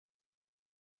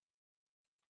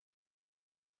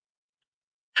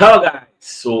Hello guys,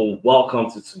 so welcome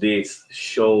to today's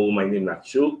show. My name is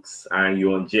CHUKS and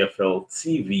you're on JFL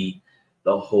TV,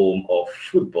 the home of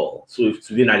football. So if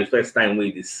today is the first time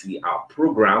we see our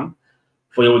program,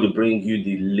 for able to bring you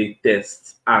the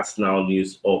latest Arsenal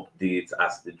news updates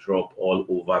as they drop all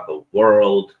over the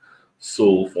world.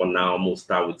 So for now, we'll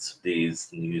start with today's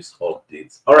news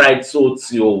updates. All right, so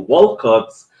to your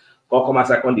Walcott, come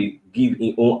as I can give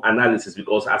in own analysis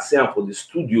because I see for the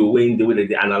studio when the way that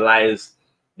they analyze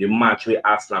the match where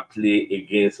Arsenal play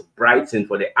against Brighton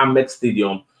for the Amex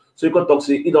Stadium. So you can talk,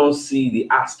 say you don't see the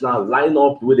Arsenal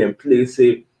lineup the way they play.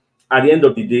 Say at the end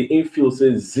of the day, infield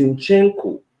says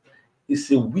Zinchenko is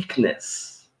a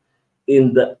weakness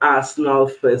in the Arsenal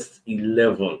first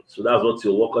 11. So that's what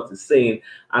your Walcott is saying.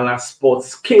 And as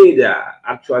Sportscadia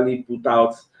actually put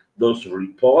out those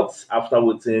reports after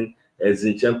waiting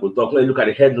Zinchenko talk. When you look at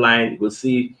the headline, you will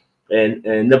see and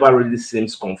never really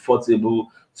seems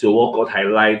comfortable. So Walcott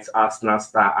highlights Arsenal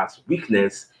star as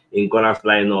weakness in Gunners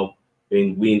lineup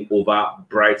in win over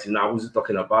Brighton. Now, who's he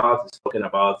talking about? He's talking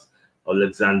about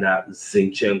Alexander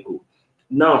Zinchenko.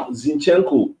 Now,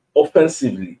 Zinchenko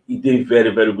offensively, he did very,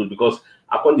 very good because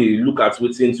upon the look at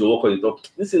waiting to work on the top,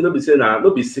 this is not be saying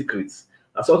not be secrets.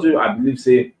 That's something I believe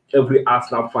say every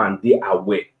Arsenal fan they are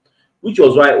aware. Which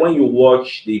was why when you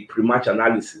watch the pre-match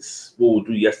analysis, what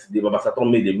we do yesterday, Baba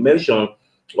Saton made a mention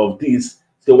of this.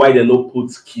 So why they not put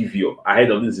Kivio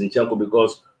ahead of this Zinchenko,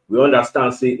 because we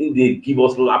understand say in they give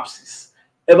us lapses.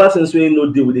 Ever since we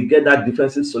know they get that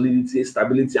defensive solidity,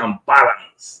 stability, and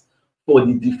balance for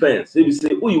the defense. So if you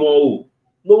say, oh, you want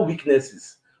no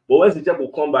weaknesses. But when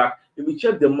Zinchenko come back, if we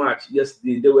check the match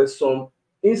yesterday, there were some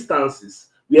instances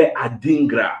where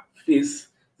Adingra faced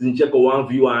Zinchenko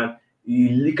 1v1, he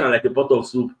leaking like a pot of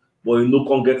soup, but you know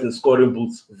can't get in scoring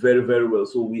boots very, very well.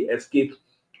 So we escape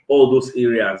all those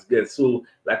areas. Get so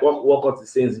like what Walcott is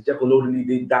saying, Zinchenko not really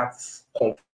did that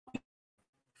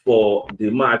for the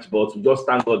match, but we just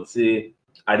thank God say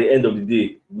at the end of the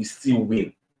day we still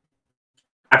win.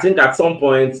 I think at some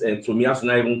point, and Tomiyasu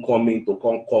not even coming to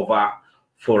come cover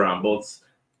for him, but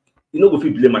you know if we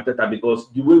blame Mateta because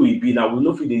the way we be now, we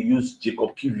know if they use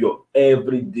Jacob Kivio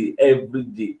every day.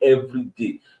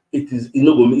 It is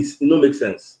it no make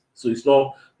sense. So it's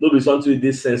not something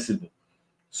this sensible.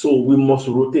 So we must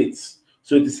rotate.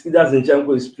 So it is either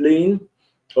Zinchenko is playing,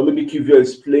 or maybe Kivio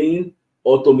is playing,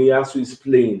 or Tomiyasu is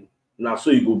playing. Now,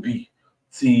 so it will be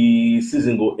till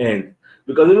season go end.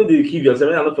 Because even the Kivio,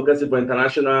 I don't forget for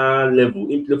international level,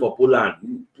 he played for Poland,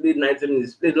 he played 90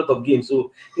 minutes, played a lot of games.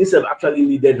 So instead actually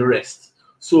needed rest.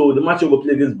 So the match will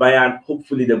play against Bayern,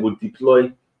 hopefully they will deploy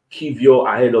Kivio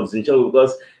ahead of Zinchenko,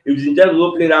 because if Zinchenko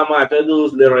go play that match, all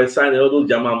those Leroy Sané, all those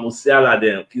Jamal Musiala,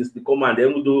 them, the command, they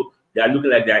will do. They are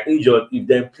looking like they are injured. If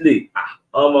they play,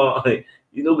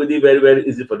 you know, it's very, very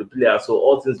easy for the players. So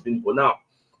all things been for now.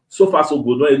 So far, so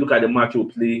good. When you look at the match we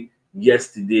play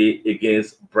yesterday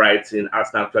against Brighton,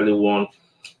 Arsenal actually won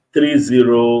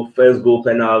 3-0. First goal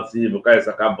penalty, Bukayo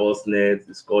Saka bust net,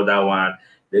 he scored that one.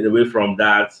 Then away from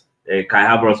that, Kai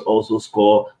Havertz also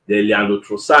scored. Then Leandro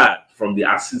Trossard from the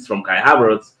assist from Kai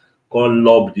Havertz can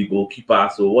lob the goalkeeper.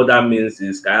 So what that means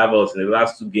is Kai Havertz in the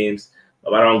last two games,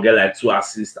 around get like 2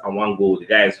 assists and 1 goal. The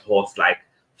guy is hot like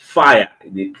fire.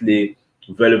 They play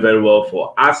very, very well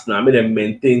for Arsenal. I mean, they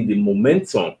maintain the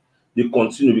momentum. They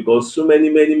continue because so many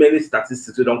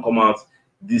statistics will don't come out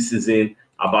this season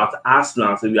about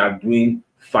Arsenal. So we are doing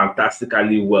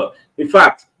fantastically well. In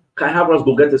fact, Kai Havertz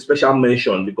will get a special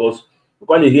mention because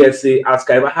when you hear say as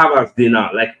Kai Havertz did now,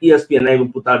 like ESPN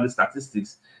even put out the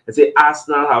statistics. They say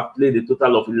Arsenal have played a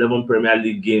total of 11 Premier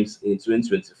League games in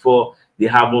 2024. They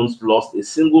haven't lost a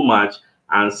single match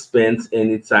and spent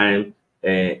any time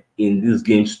in these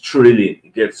games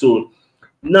trailing. So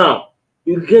now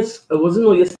it gets. I wasn't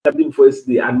know yesterday before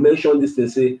yesterday. I mentioned this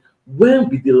and say, when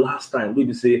be the last time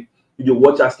we say you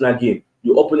watch Arsenal game,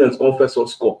 your opponents confess or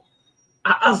score?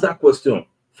 I asked that question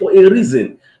for a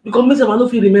reason because myself I don't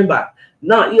feel remember.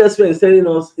 Now ESPN is telling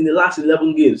us in the last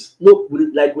 11 games, no,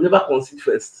 we never concede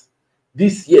first.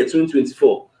 This year,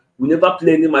 2024, we never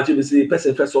play any match. We say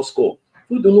person first or score.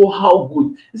 We don't know how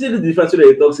good. You see the defense that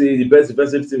they talk say the best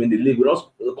defensive team in the league. We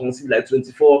don't concede like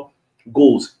 24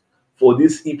 goals for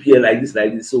this EPL like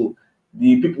this. So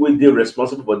the people who are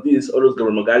responsible for this, all those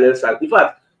Gabriel in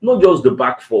fact, not just the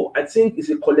back four. I think it's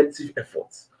a collective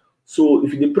effort. So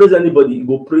if you praise anybody, you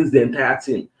go praise the entire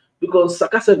team. Because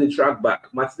Saka said they track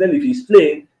back. Martinelli, if he's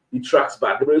playing, he tracks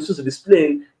back. Gabriel Jesus is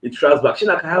playing, he tracks back.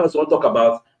 Shinaka Havas want to talk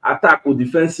about attack or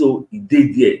defense, so he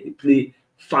did there. He play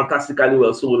fantastically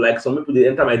well. So like some people, they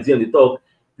enter my DM, they talk,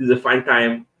 this is a fine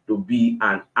time to be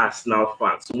an Arsenal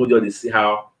fan. So we just see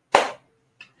how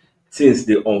things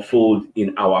they unfold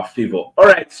in our favor. All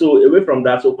right, so away from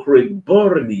that, so Craig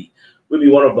Burley will be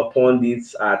one of the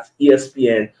pundits at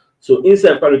ESPN. So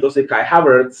instead of say Kai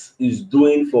Havertz is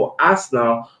doing for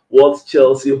Arsenal what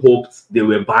Chelsea hoped they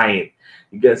were buying.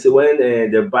 You can see when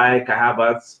they buy Kai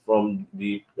Havertz from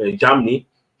the Germany,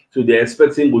 so they're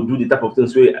expecting to do the type of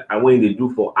things when they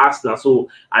do for Arsenal. So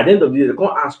at the end of the day, they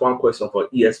can't ask one question for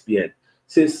ESPN.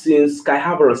 Say since Kai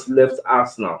Havertz left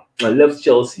Arsenal and left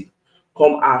Chelsea,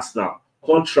 come Arsenal,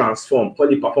 come transform, come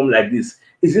they perform like this,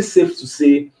 is it safe to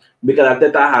say Mikel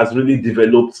Arteta has really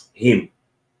developed him?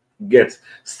 Get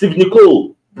Steve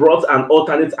Nicole brought an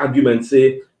alternate argument,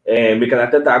 say Mikel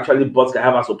Arteta actually bought Kai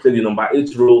Havertz to play the number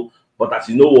 8 role, but as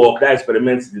you know, work that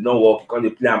experiment did not work. Because they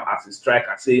play him as a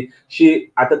striker. Say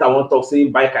Arteta won't talk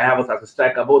saying buy Kai Havertz as a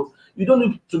striker, but you don't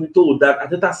need to be told that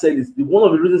Arteta said it's one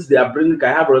of the reasons they are bringing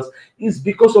Kai Havertz is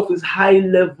because of his high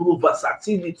level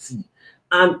versatility.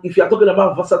 And if you are talking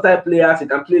about versatile players, he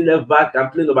can play left back, can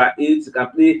play number 8, he can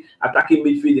play attacking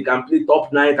midfield, he can play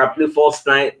top 9, he can play false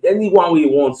 9, anyone we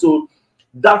want. So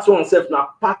that's one self now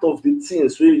part of the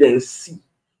things we then see.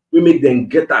 We make them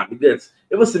get them. Even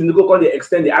if you go they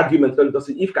extend the argument because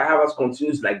if Kai Havertz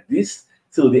continues like this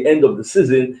till the end of the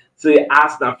season, say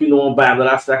Arsenal if you don't buy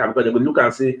another striker because they will look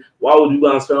and say, why would you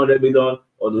go and spend 100 million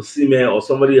on the Seaman or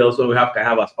somebody else when we have Kai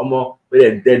Havertz? Where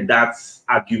they did that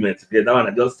argument. That one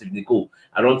I just Steve Nicole.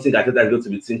 I don't think Arteta is going to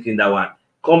be thinking that one.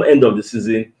 Come end of the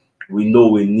season, we know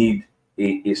we need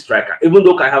a striker. Even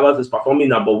though Kai Havertz is performing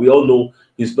now, but we all know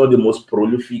he's not the most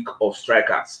prolific of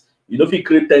strikers. You know, if he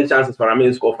create 10 chances for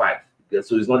Ramin score 5. Okay,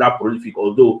 so it's not that prolific,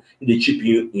 although they chip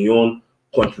in your own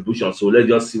contribution. So let's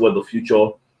just see what the future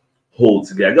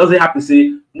holds. Okay, I just happy to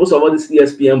say most of all this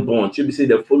ESPN bunch, should be say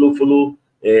they follow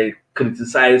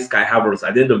criticize Kai Havertz.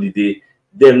 At the end of the day,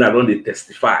 them not only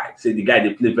testify, say the guy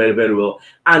they play very, very well.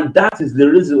 And that is the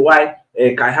reason why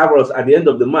Kai Havertz at the end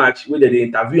of the match, when they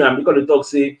interview him, because they talk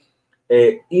say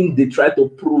they try to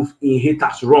prove in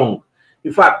haters wrong.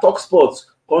 In fact, Talk Sports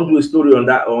can't do a story on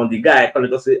that on the guy.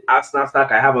 Because they say Arsenal star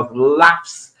Kai Havertz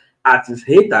laughs at his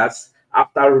haters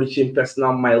after reaching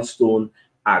personal milestone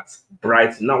at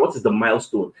Brighton. Now, what is the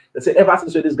milestone? They say ever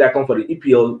since this guy come for the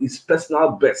EPL, his personal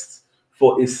best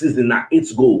for a season now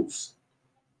 8 goals.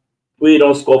 We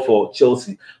don't score for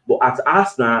Chelsea, but at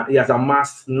Arsenal he has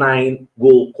amassed 9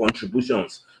 goal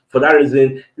contributions. For that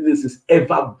reason, this is his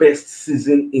ever best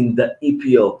season in the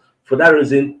EPL. For that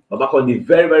reason, Babakon is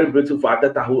very, very grateful for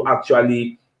Arteta who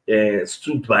actually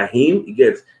stood by him. He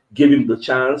gave him the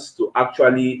chance to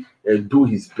actually do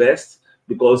his best,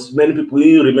 because many people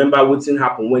remember what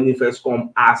happened when he first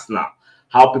come Arsenal,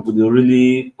 how people they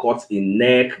really caught in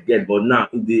neck, but now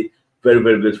they very,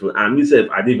 very grateful. And myself,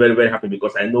 I did very, very happy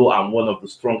because I know I'm one of the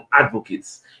strong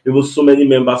advocates. Even so many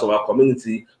members of our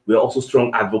community, we're also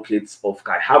strong advocates of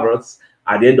Kai Havertz.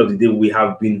 At the end of the day, we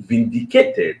have been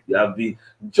vindicated. We have been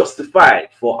justified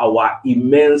for our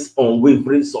immense,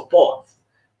 unwavering support,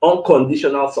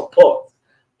 unconditional support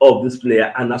of this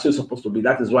player. And that's what it's supposed to be.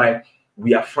 That is why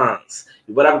we are fans.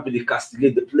 If other people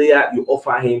castigate the player, you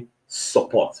offer him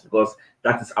support, because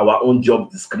that is our own job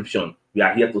description. We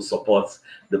are here to support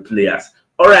the players.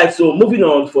 All right, so moving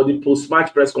on for the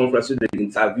post-match press conference, they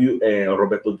interview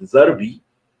Roberto De Zerbi.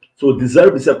 So De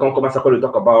Zerbi said, come to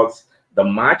talk about the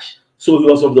match. So he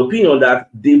was of the opinion that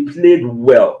they played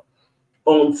well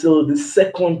until the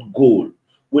second goal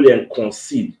will then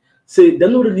concede. Say they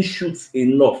don't really shoot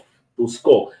enough to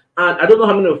score. And I don't know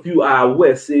how many of you are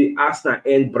aware, say Arsenal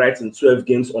end Brighton 12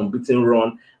 games unbeaten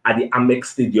run at the Amex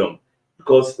Stadium.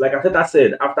 Because like Arteta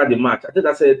said after the match,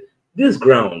 Arteta said, this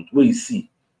ground where you see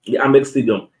the Amex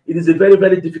Stadium, it is a very,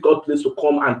 very difficult place to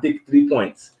come and take 3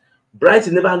 points.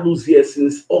 Brighton never lose here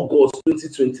since August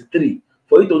 2023.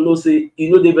 For you to know, say,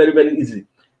 they're very, very easy.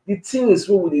 The thing is,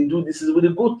 when they do this is when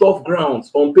they go tough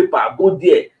grounds on paper, go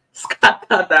there,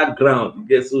 scatter that ground.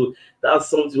 Okay, so that's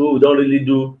something we don't really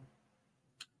do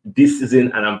this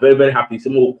season, and I'm very, very happy.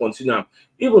 Some will continue.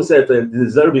 Even said De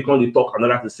Zerbi become the talk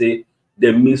another to say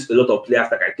they missed a lot of players,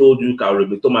 like I told you.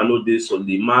 Mitoma know this, so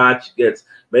the match gets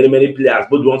many players,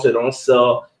 but once they don't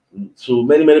sell, so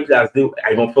many players.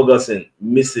 Ivan Ferguson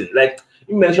missing. Like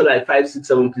you mentioned, like 5, 6,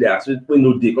 7 players. We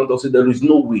know they can't say there is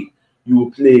no way you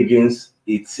will play against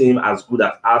a team as good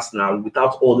as Arsenal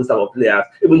without all this type of players.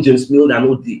 Even James Milner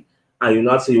no day, and you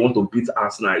not say you want to beat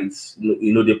Arsenal. It's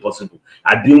they're possible.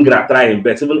 I didn't try and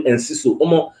bet. Even Enciso,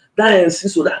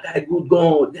 that guy good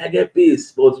gone. They get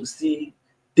pace, but we still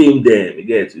tame them. You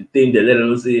get to tame them. Let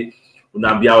them say we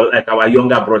be like our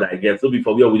younger brother. I guess so.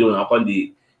 Before we don't upon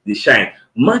the shine.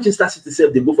 Manchester City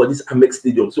said they go for this Amex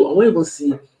Stadium. So I want to even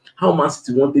see how Man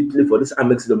City want to play for this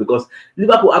Amex Stadium, because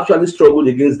Liverpool actually struggled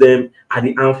against them at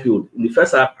the Anfield in the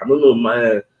first half. I don't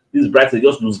know, these Brighton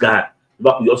just lose guard.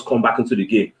 Liverpool just come back into the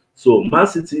game. So Man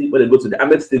City, when they go to the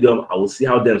Amex Stadium, I will see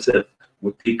how themselves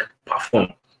will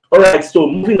perform. All right, so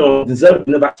moving on, deserve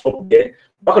never stop there.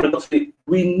 Back on the top,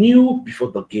 we knew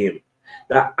before the game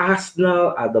that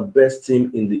Arsenal are the best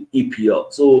team in the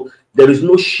APR. So there is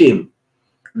no shame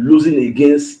losing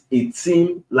against a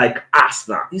team like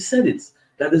Arsenal. He said it,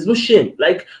 that there's no shame.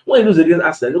 Like when you lose against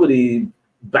Arsenal, nobody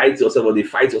bites yourself or they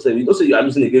fight yourself. You don't say you are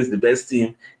losing against the best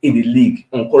team in the league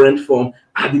on current form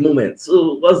at the moment.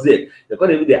 So what's there?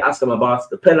 They ask them about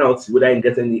the penalty, whether I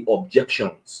get any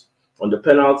objections on the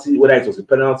penalty, whether it was a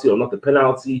penalty or not a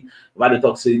penalty. Why they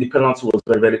talk say the penalty was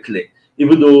very, very clear.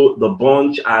 Even though the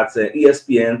bunch at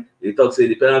ESPN, they talk say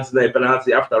the penalty is not a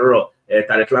penalty after all.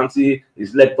 Tarek Lamptey,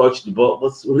 his leg touched the ball.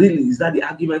 But really, is that the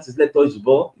argument? His leg touched the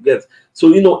ball? You get, so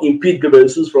you know, impede Gabriel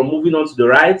from moving on to the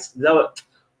right. Is that what,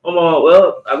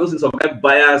 well, I was in some kind of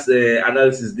bias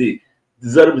analysis. They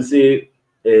deserve to say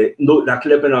no, that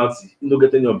clear penalty, no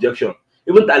get any objection.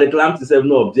 Even Tarek Lamptey said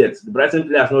no object. The Brighton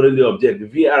players not really object.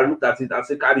 The VAR looked at it and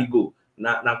said carry go.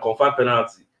 Now confirm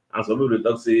penalty. And some people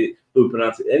talk say no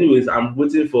penalty. Anyways, I'm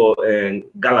waiting for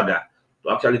Gallagher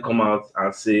to actually come out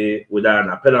and say whether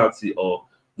a penalty or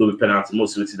no penalty.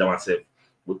 Most likely that myself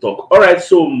will talk. All right,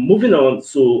 so moving on.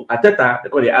 So Ateta,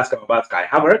 they ask him about Kai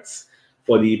Havertz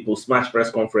for the post-match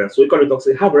press conference. So he called it talk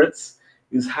say Havertz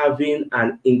is having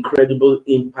an incredible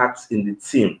impact in the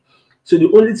team. So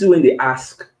the only thing when they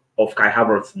ask of Kai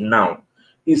Havertz now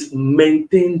is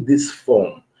maintain this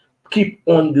form, keep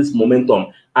on this momentum,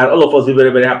 and all of us are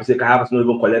very, very happy to say Kai Havertz not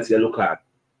even collect yellow card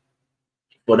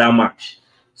for that match.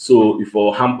 So if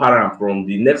we hamper him from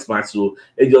the next match, so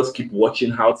they just keep watching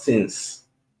how things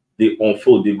they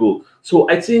unfold, they go. So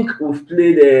I think we've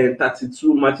played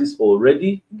 32 matches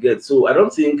already. So I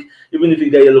don't think, even if we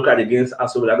get yellow card against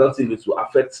us, I don't think it will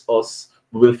affect us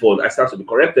moving forward. I start to be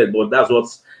corrected, but that's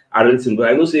what I really think. But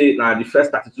I know say now the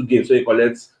first 32 games, so you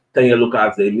collect 10 yellow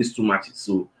cards, they miss 2 matches.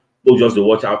 So we'll just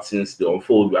watch out since they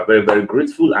unfold. We are very, very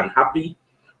grateful and happy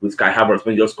with Kai Havertz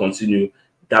when just continue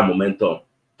that momentum.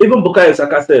 Even Bukayo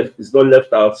Saka is not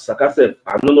left out. Saka,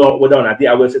 I don't know whether on a day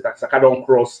I will say that Saka don't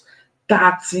cross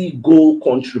 30 goal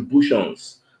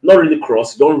contributions. Not really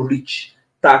cross, don't reach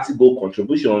 30 goal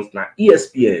contributions. Now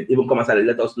ESPN even come outside and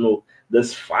let us know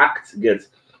this fact.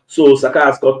 So Saka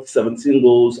has got 17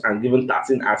 goals and given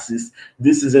 13 assists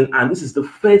this season, and this is the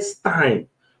first time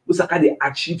Saka they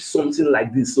achieved something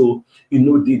like this. So you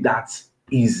know that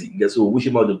easy. So wish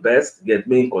him all the best.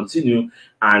 May continue,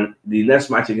 and the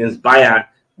next match against Bayern,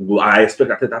 I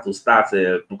expect Ateta to start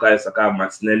Bukayo Saka,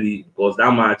 Martinelli, because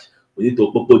that match we need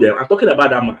to popo them. I'm talking about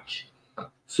that match.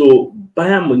 So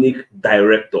Bayern Munich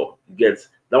director that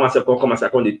one second come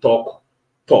and they talk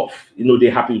tough. You know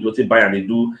they're happy with what Bayern they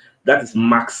do. That is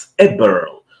Max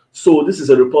Eberl. So this is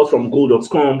a report from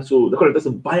Goal.com. So the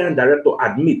Bayern director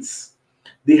admits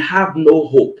they have no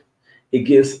hope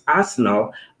against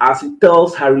Arsenal as he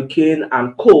tells Harry Kane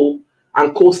and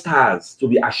co-stars to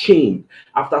be ashamed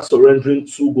after surrendering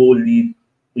 2-goal lead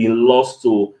in loss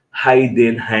to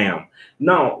Heidenheim.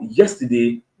 Now,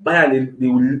 yesterday, Bayern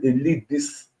they lead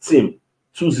this team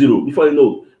 2-0. Before you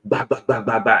know,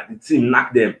 the team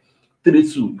knocked them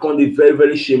 3-2. It can be very,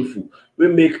 very shameful. We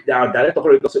make our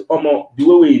director say, the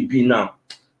way it be now,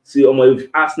 see, if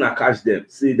Arsenal catch them,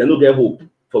 see, they don't get hope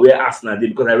for where Arsenal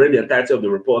did, because I read the entirety of the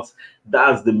report.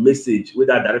 That's the message with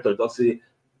that director does say.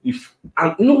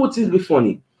 And you know what is really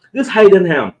funny? This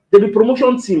Heidenheim, they be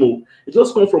promotion team. It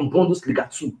just come from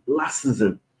Bundesliga 2 last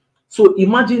season. So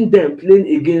imagine them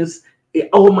playing against a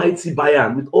almighty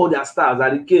Bayern with all their stars,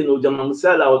 Harry Kane, Jamal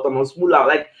Musiala, or Thomas Muller,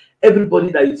 like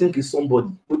everybody that you think is somebody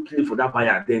who play for that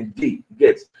Bayern. Then they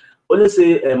get only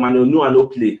say Manuel Neuer no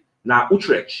play. Now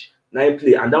Utrecht. Now he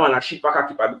play, and that one a shit backer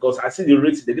keeper, because I see the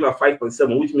rating they give a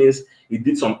 5.7, which means he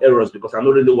did some errors, because I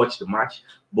don't really watch the match,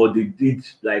 but they did,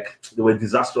 like, they were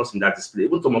disastrous in that display.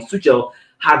 Even Thomas Tuchel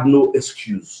had no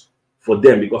excuse for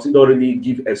them, because he don't really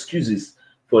give excuses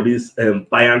for this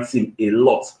Bayern team a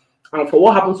lot. And for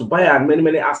what happened to Bayern,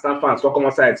 many Arsenal fans will come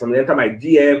outside. Some enter my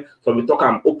DM, some we talk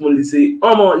and openly say,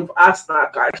 oh man, if Arsenal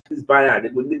catch this Bayern, they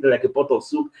will leave them like a pot of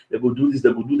soup, they will do this, they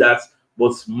will do that.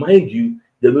 But mind you,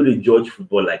 they will really judge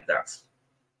football like that.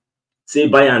 Say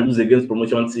Bayern lose against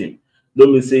promotion team.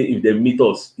 Don't mean say if they meet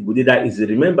us, it will do that easy.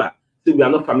 Remember, say we are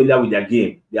not familiar with their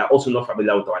game. They are also not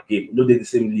familiar with our game. You know, they're the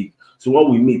same league. So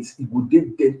when we meet, it will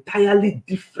be entirely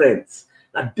different.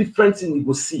 A different thing we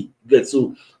will see.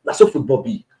 So that's what football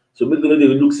be. So maybe they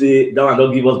will look, say, that one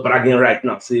don't give us bragging right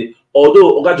now. Say,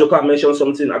 although Oga Joka mentioned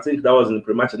something, I think that was in the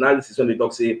pre-match analysis when they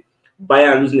talk, say,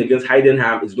 Bayern losing against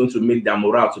Heidenheim is going to make their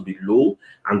morale to be low.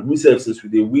 And we say since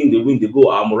they win, they go,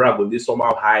 our morale will be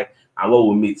somehow high, and what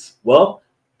we meet. Well,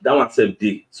 that one said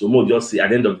day. So more just say at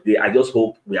the end of the day, I just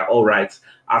hope we are all right.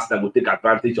 Arsenal will take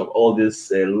advantage of all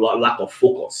this lack of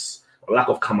focus, or lack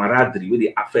of camaraderie, where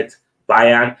they affect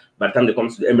Bayern. By the time they come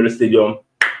to the Emirates Stadium,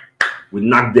 we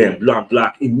knock them blue and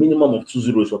black. A minimum of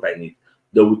 2-0 is what I need.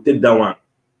 They will take that one,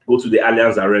 go to the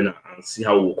Allianz Arena and see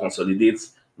how we'll consolidate,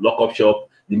 lock up shop.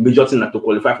 The major thing that to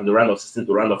qualify from the round of 16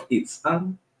 to round of 8.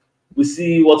 And we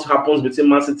see what happens between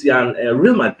Man City and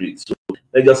Real Madrid. So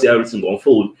let's just see how everything will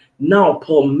unfold. Now,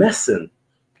 Paul Merson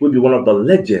will be one of the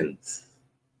legends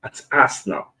at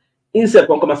Arsenal. Instead,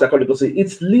 Concom Psychological say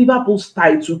it's Liverpool's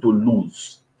title to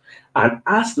lose. And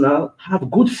Arsenal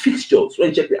have good fixtures. When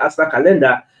you check the Arsenal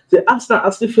calendar, the Arsenal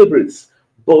are still favourites.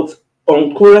 But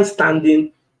on current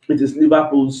standing, it is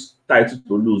Liverpool's title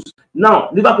to lose. Now,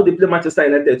 Liverpool, they play Manchester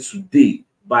United today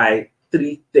by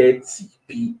 3:30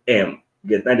 p.m.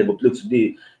 Again, time they will play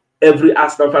today. Every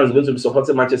Arsenal fan is going to be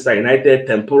supporting Manchester United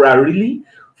temporarily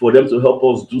for them to help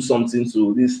us do something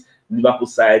to this Liverpool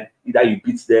side. Either you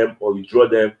beat them or you draw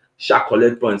them, shall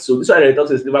collect points. So this is why I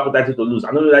thought it's Liverpool title to lose.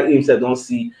 I know that himself don't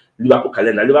see Liverpool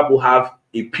calendar. Liverpool have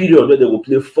a period where they will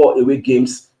play 4 away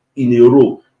games in a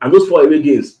row. And those 4 away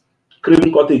games,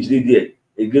 Craven Cottage they there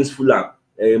against Fulham,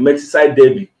 Merseyside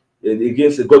Derby,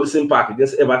 against Goodison Park,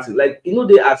 against Everton. Like, you know,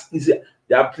 they are easy.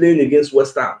 They are playing against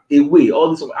West Ham away.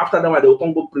 All this after that one, they will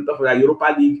come go prepare for the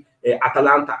Europa League,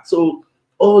 Atalanta. So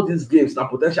all these games now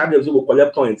potential games will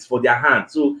collect points for their hand.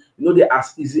 So you know they're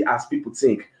as easy as people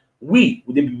think. We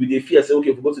with the fear say,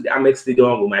 okay, if we go to the Amex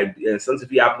Stadium, we might something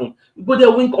happen. We go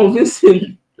there win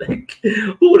convincingly. Like,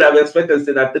 who would have expected to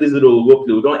say that 3-0 will go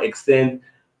play? We don't extend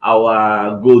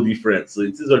our goal difference. So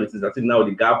it is what it is. I think now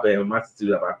the gap, Man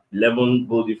City about 11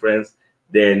 goal difference.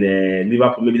 Then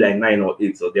Liverpool maybe like 9 or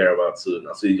 8 or thereabouts. So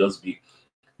now, so it just be.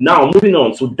 Now moving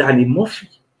on to Danny Murphy.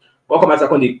 What come as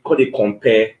they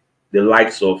compare the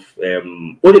likes of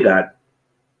Odegaard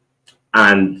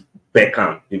and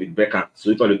Beckham, David Beckham.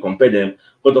 So if they compare them,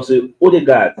 but also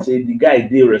Odegaard say the guy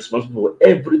they responsible for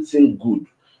everything good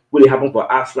when it happen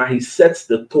for Arsenal. He sets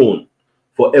the tone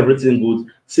for everything good.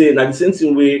 Say now the same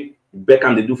thing way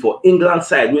Beckham they do for England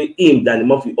side, where him Danny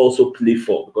Murphy also play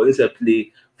for, because he said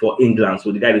play for England.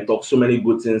 So the guy they talk so many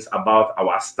good things about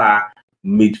our star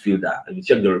midfielder. If you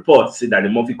check the report, see that the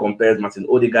Murphy compares Martin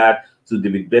Odegaard to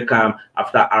David Beckham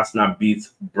after Arsenal beat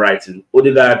Brighton.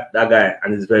 Odegaard, that guy,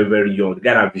 and he's very, very young. The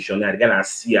guy are visionary, the guy are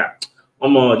seer.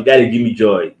 The guy they give me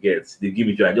joy. Yes, they give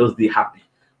me joy. I just be happy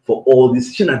for all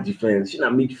this. She not defense, she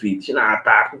not midfield, she not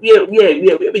attack. Where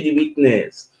be the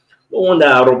weakness? No wonder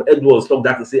Rob Edwards talk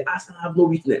that to say Arsenal have no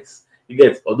weakness. You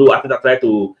get, although I think I try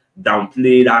to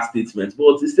downplay that statement,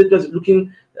 but the statement is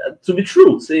looking to be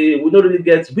true. Say we don't really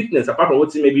get weakness apart from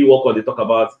what maybe Walker they talk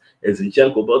about as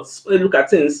Zinchenko. But when you look at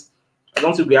things, I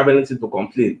don't think we have anything to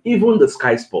complain. Even the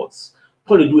Sky Sports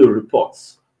probably do a report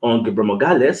on Gabriel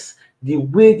Magalhaes, the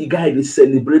way the guy they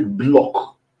celebrate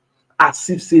block as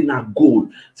if saying a goal.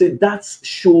 Say that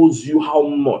shows you how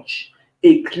much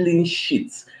a clean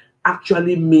sheet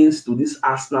actually means to this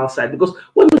Arsenal side. Because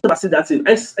when you see that thing,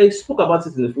 I spoke about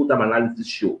it in the full-time analysis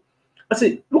show. I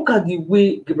said, look at the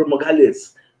way Gabriel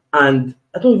Magalhaes, and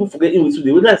I don't even forget him with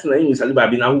today. When I say him with Saliba,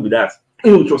 I've been out with that.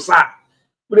 Him with Trossard.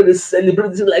 But they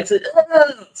celebrate it like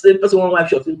say person one wife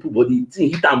shot into body,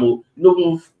 thing hit him, you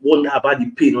don't wonder about the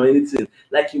pain or anything.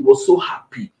 Like he was so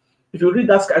happy. If you read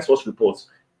that Sky Sports report,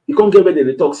 you can't get where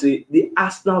they talk, say the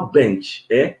Arsenal bench,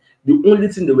 the only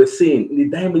thing they were saying in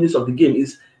the 9 minutes of the game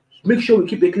is make sure we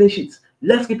keep a clean sheet.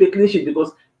 Let's keep a clean sheet,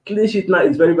 because clean sheet now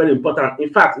is very, very important. In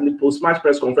fact, in the post-match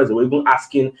press conference, they were even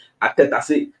asking Arteta,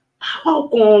 say, how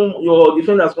come your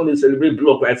defenders want to celebrate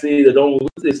block? I say they don't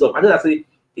say stuff. And then I say,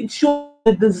 it shows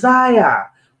the desire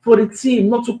for the team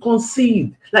not to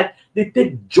concede. Like, they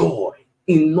take joy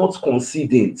in not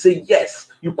conceding. Say, yes,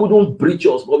 you couldn't breach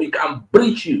us, but we can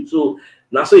breach you. So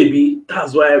now so it be,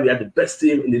 that's why we are the best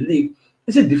team in the league.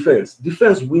 It's a defense.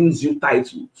 Defense wins you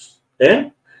titles.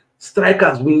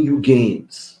 Strikers win you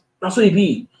games. That's what it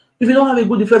be. If you don't have a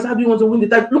good defense, how do you want to win the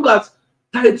title? Look at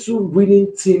title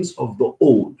winning teams of the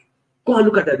old. Go and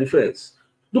look at their defense.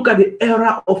 Look at the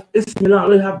era of AC Milan.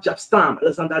 We have Japstam,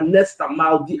 Alexander Nesta,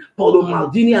 Paolo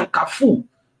Maldini, and Cafu.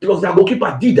 Because their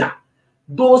goalkeeper Dida.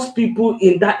 Those people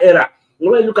in that era.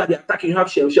 When you look at the attacking, you have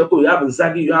Shevchenko, you have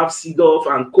Inzaghi, you have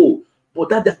Seedorf and co. But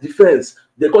that their defense,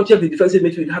 they can't check the defensive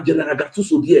midfield. You have General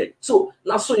Gattuso there. So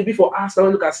now so it be for us. Now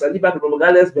look at Saliba,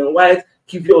 Magalhaes, Ben White,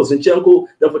 Kivior, Zinchenko.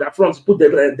 Then for that front, put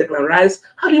Declan Rice.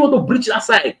 How do you want to breach that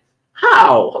side?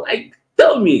 How? Like,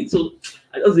 tell me. So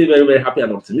I just be very, very happy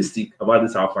and optimistic about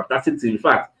this our fantastic team. In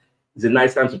fact, It's a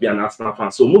nice time to be an Arsenal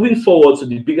fan. So moving forward to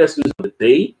the biggest news of the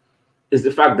day is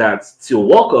the fact that Theo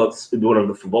Walcott will be one of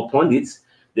the football pundits.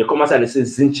 They come outside and say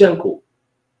Zinchenko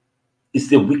is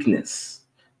the weakness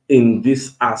in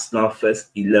this Arsenal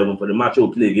first 11 for the match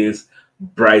we'll play against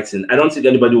Brighton. I don't think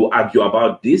anybody will argue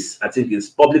about this. I think it's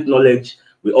public knowledge.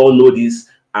 We all know this.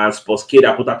 And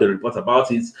Sportscaster put out a report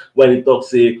about it when he talks,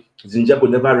 say, Zinchenko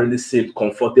never really saved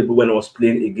comfortable when I was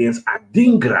playing against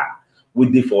Adingra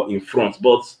with the four in front.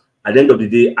 But at the end of the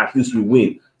day, at least we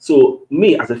win. So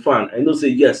me as a fan, I know say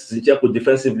yes, Zinchenko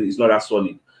defensively is not that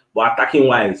solid, but attacking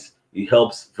wise, it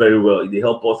helps very well. They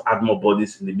help us add more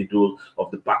bodies in the middle of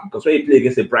the park. Because when you play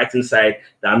against a Brighton side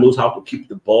that knows how to keep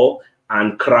the ball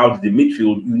and crowd the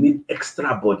midfield, you need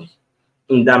extra body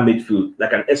in that midfield,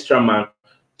 like an extra man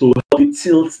to help you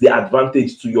tilt the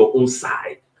advantage to your own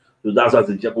side. So that's what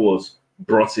Zinchenko was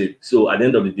brought in. So at the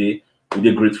end of the day,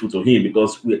 we're grateful to him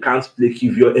because we can't play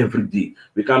Kivio every day.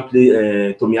 We can't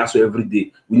play Tomiyasu every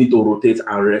day. We need to rotate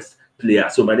and rest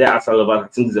players. So by the Arsenal, I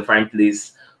think it's a fine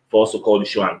place for us to call the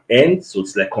show an end. So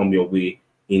it's like come your way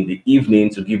in the evening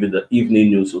to give you the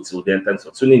evening news. So till then, thanks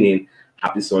for tuning in.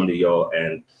 Happy Sunday, y'all,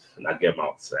 and I get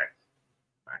out.